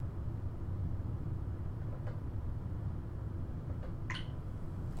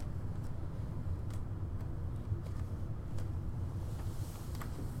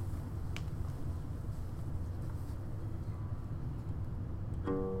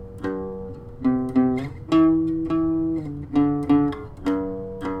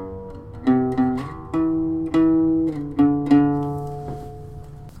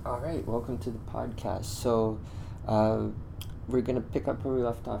podcast. Uh, we're going to pick up where we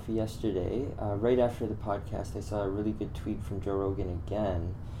left off yesterday. Right after the podcast, I saw a really good tweet from Joe Rogan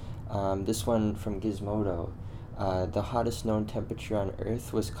again. This one from Gizmodo. The hottest known temperature on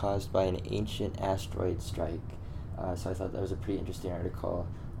Earth was caused by an ancient asteroid strike. So I thought that was a pretty interesting article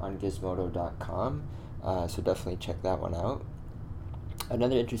on gizmodo.com. So definitely check that one out.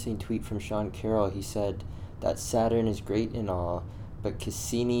 Another interesting tweet from Sean Carroll. He said that Saturn is great and all, but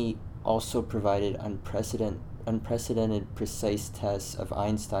Cassini also provided unprecedented precise tests of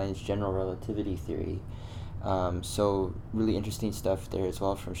Einstein's general relativity theory. So really interesting stuff there as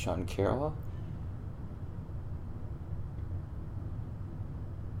well from Sean Carroll.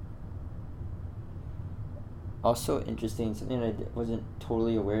 Also interesting, something I wasn't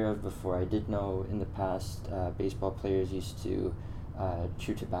totally aware of before. I did know in the past baseball players used to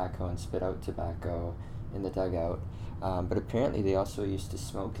chew tobacco and spit out tobacco in the dugout, but apparently they also used to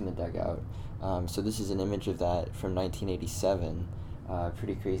smoke in the dugout. So this is an image of that from 1987.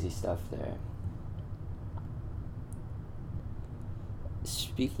 Pretty crazy stuff there.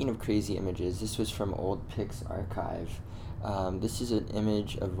 Speaking of crazy images, this was from Old Pics Archive. This is an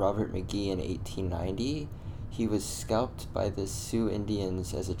image of Robert McGee in 1890. He was scalped by the Sioux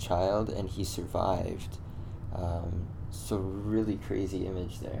Indians as a child, and he survived. So really crazy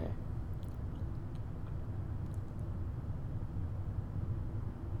image there.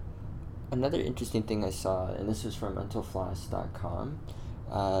 Another interesting thing I saw, and this was from mentalfloss.com,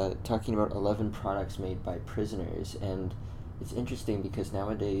 talking about 11 products made by prisoners. And it's interesting because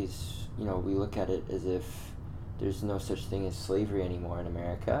nowadays, we look at it as if there's no such thing as slavery anymore in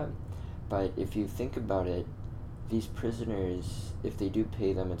America. But if you think about it, these prisoners, if they do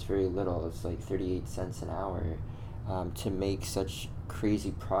pay them, it's very little. It's like 38 cents an hour to make such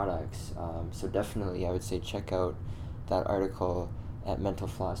crazy products. So definitely, I would say check out that article at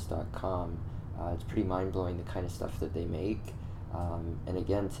mentalfloss.com. It's pretty mind-blowing, the kind of stuff that they make. And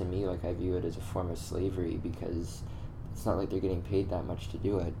again, to me, I view it as a form of slavery because it's not like they're getting paid that much to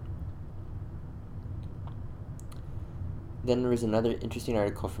do it. Then there was another interesting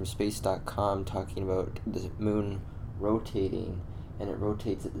article from space.com talking about the moon rotating, and it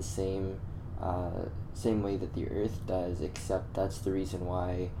rotates at the same way that the Earth does, except that's the reason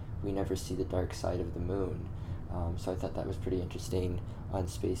why we never see the dark side of the moon. So I thought that was pretty interesting on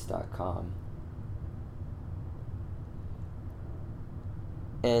space.com.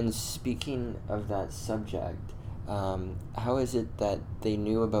 And speaking of that subject, how is it that they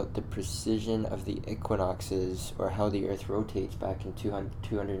knew about the precision of the equinoxes or how the Earth rotates back in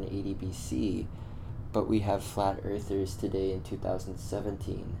 280 BC, but we have flat earthers today in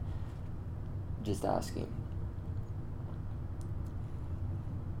 2017? Just asking.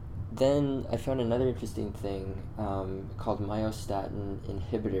 Then I found another interesting thing called myostatin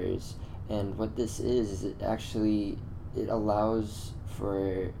inhibitors, and what this is it allows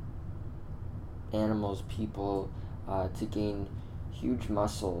for animals, people, to gain huge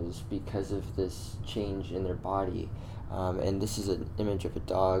muscles because of this change in their body. And this is an image of a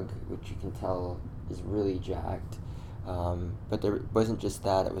dog, which you can tell is really jacked. But there wasn't just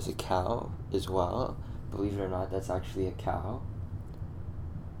that, it was a cow as well. Believe it or not, that's actually a cow.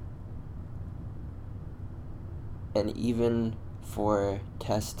 And even for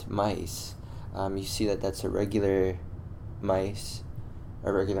test mice, you see that that's a regular mouse,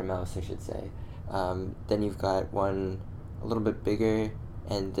 I should say. Then you've got one a little bit bigger,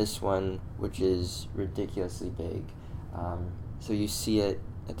 and this one, which is ridiculously big. So you see it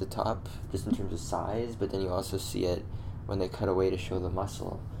at the top, just in terms of size, but then you also see it when they cut away to show the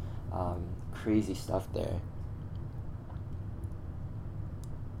muscle. Crazy stuff there.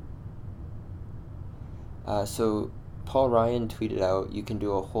 So Paul Ryan tweeted out, "You can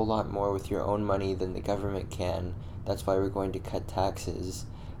do a whole lot more with your own money than the government can. That's why we're going to cut taxes."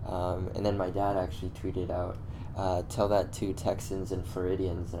 And then my dad actually tweeted out, "Tell that to Texans and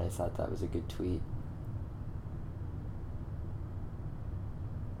Floridians," and I thought that was a good tweet.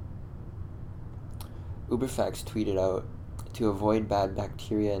 Uberfax tweeted out, "To avoid bad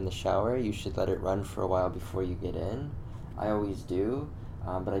bacteria in the shower, you should let it run for a while before you get in." I always do,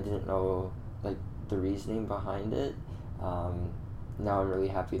 but I didn't know the reasoning behind it. Now I'm really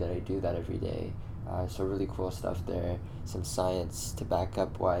happy that I do that every day. So really cool stuff there. Some science to back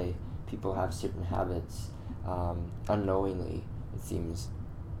up why people have certain habits unknowingly, it seems.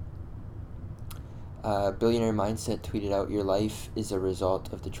 Billionaire Mindset tweeted out, "Your life is a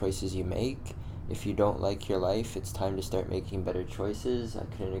result of the choices you make. If you don't like your life, it's time to start making better choices." I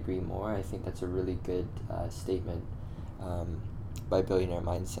couldn't agree more. I think that's a really good statement by Billionaire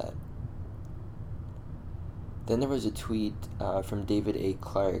Mindset. Then there was a tweet from David A.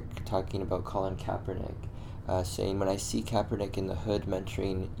 Clark talking about Colin Kaepernick, saying, "When I see Kaepernick in the hood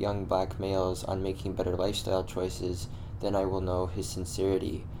mentoring young black males on making better lifestyle choices, then I will know his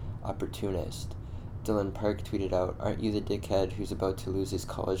sincerity. Opportunist." Dylan Park tweeted out, "Aren't you the dickhead who's about to lose his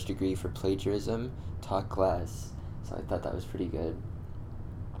college degree for plagiarism? Talk less." So I thought that was pretty good.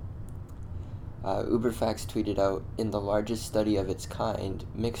 Uberfax tweeted out, "In the largest study of its kind,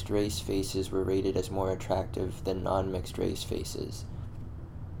 mixed race faces were rated as more attractive than non-mixed race faces."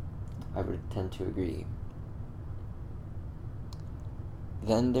 I would tend to agree.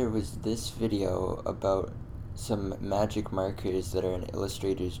 Then there was this video about some magic markers that are an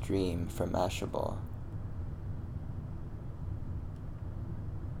illustrator's dream from Mashable.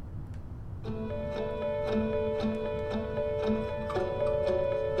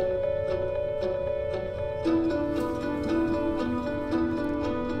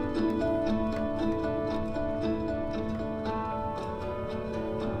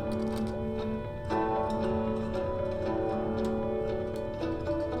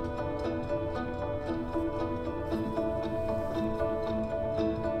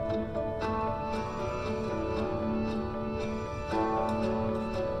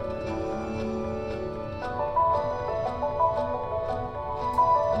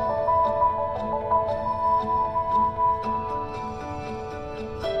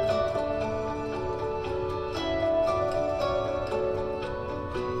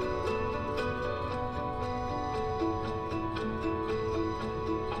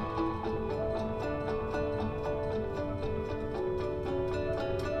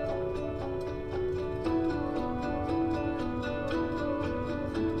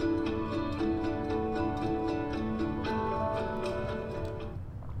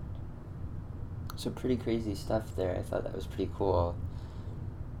 So pretty crazy stuff there. I thought that was pretty cool.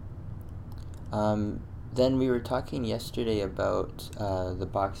 Then we were talking yesterday about the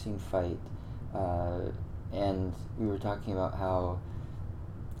boxing fight, and we were talking about how,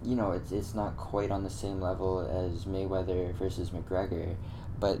 it's not quite on the same level as Mayweather versus McGregor,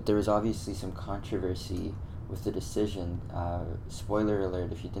 but there was obviously some controversy with the decision. Spoiler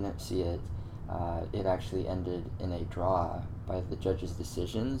alert, if you didn't see it, it actually ended in a draw by the judges'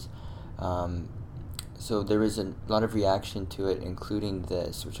 decisions. So there was a lot of reaction to it, including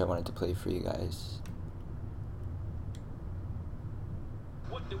this, which I wanted to play for you guys.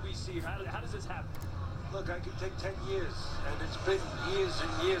 What do we see? How does this happen? Look, I could take 10 years, and it's been years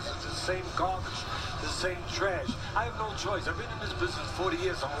and years. It's the same garbage, the same trash. I have no choice. I've been in this business 40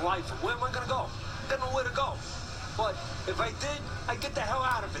 years of my life. Where am I going to go? I got nowhere to go. But if I did, I'd get the hell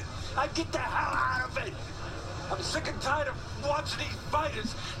out of it. I'd get the hell out of it. I'm sick and tired of watching these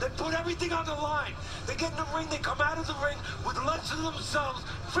fighters that put everything on the line. They get in the ring, they come out of the ring with less of themselves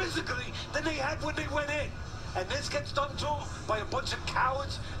physically than they had when they went in. And this gets done to them by a bunch of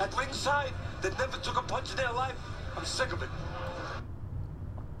cowards at ringside that never took a punch in their life. I'm sick of it.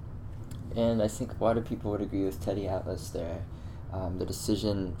 And I think a lot of people would agree with Teddy Atlas there. The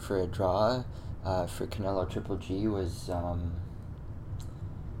decision for a draw for Canelo Triple G was a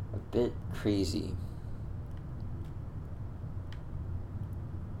bit crazy.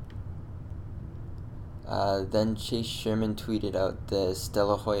 Then Chase Sherman tweeted out this: "De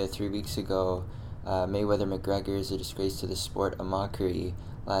La Hoya 3 weeks ago, Mayweather McGregor is a disgrace to the sport, a mockery.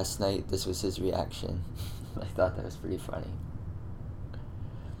 Last night, this was his reaction." I thought that was pretty funny.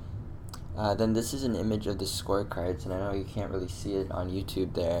 Then this is an image of the scorecards, and I know you can't really see it on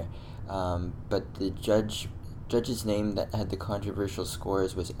YouTube there, but the judge's name that had the controversial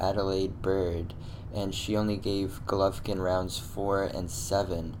scores was Adelaide Bird, and she only gave Golovkin rounds 4 and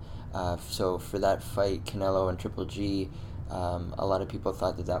 7. So for that fight, Canelo and Triple G, a lot of people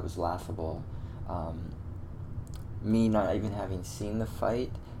thought that was laughable. Me not even having seen the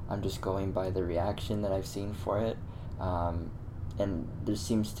fight, I'm just going by the reaction that I've seen for it. And there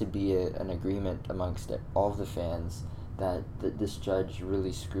seems to be an agreement amongst all of the fans that this judge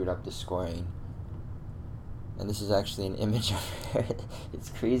really screwed up the scoring. And this is actually an image of her. It's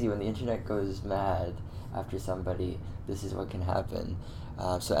crazy when the internet goes mad after somebody. This is what can happen.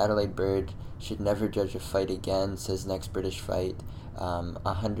 So Adelaide Bird should never judge a fight again, says Next British Fight.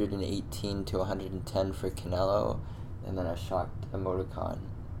 118 to 110 for Canelo, and then a shocked emoticon.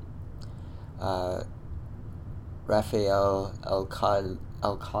 Rafael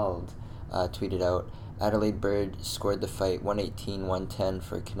Alcald tweeted out, "Adelaide Bird scored the fight 118-110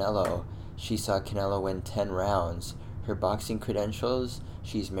 for Canelo. She saw Canelo win 10 rounds. Her boxing credentials,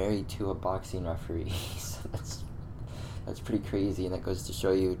 she's married to a boxing referee." So that's pretty crazy, and that goes to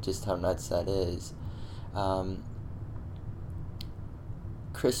show you just how nuts that is.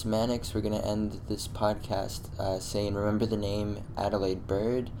 Chris Mannix, we're going to end this podcast saying, remember the name Adelaide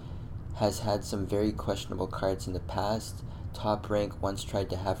Bird has had some very questionable cards in the past. Top Rank once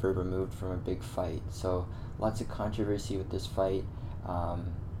tried to have her removed from a big fight. So lots of controversy with this fight.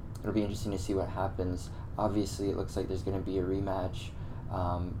 It'll be interesting to see what happens. Obviously, it looks like there's going to be a rematch.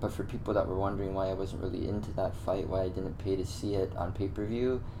 But for people that were wondering why I wasn't really into that fight, why I didn't pay to see it on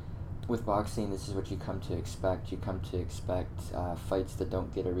pay-per-view, with boxing, this is what you come to expect. You come to expect fights that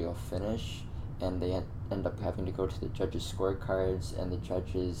don't get a real finish, and they end up having to go to the judges' scorecards, and the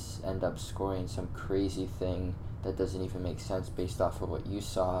judges end up scoring some crazy thing that doesn't even make sense based off of what you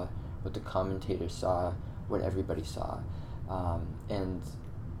saw, what the commentator saw, what everybody saw. And,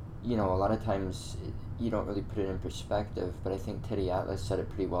 you know, a lot of times you don't really put it in perspective, but I think Teddy Atlas said it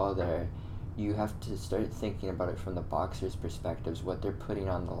pretty well there. You have to start thinking about it from the boxers' perspectives, what they're putting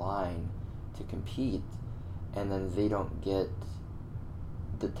on the line to compete, and then they don't get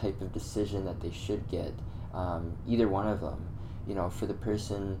the type of decision that they should get, either one of them. You know, for the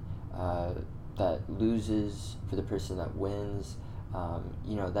person that loses, for the person that wins,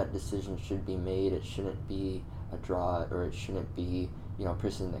 you know, that decision should be made. It shouldn't be a draw, or it shouldn't be, you know, a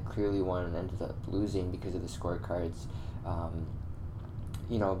person that clearly won and ended up losing because of the scorecards.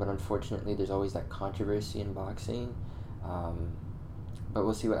 You know, but unfortunately there's always that controversy in boxing. But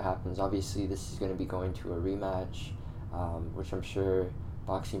we'll see what happens. Obviously this is going to be going to a rematch, which I'm sure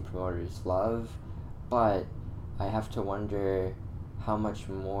boxing promoters love, but I have to wonder how much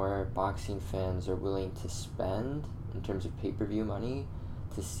more boxing fans are willing to spend in terms of pay-per-view money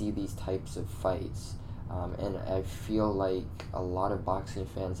to see these types of fights. And I feel like a lot of boxing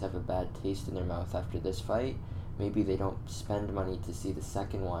fans have a bad taste in their mouth after this fight. Maybe they don't spend money to see the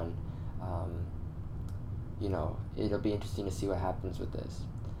second one. You know, it'll be interesting to see what happens with this.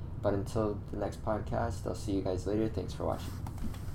 But until the next podcast, I'll see you guys later. Thanks for watching.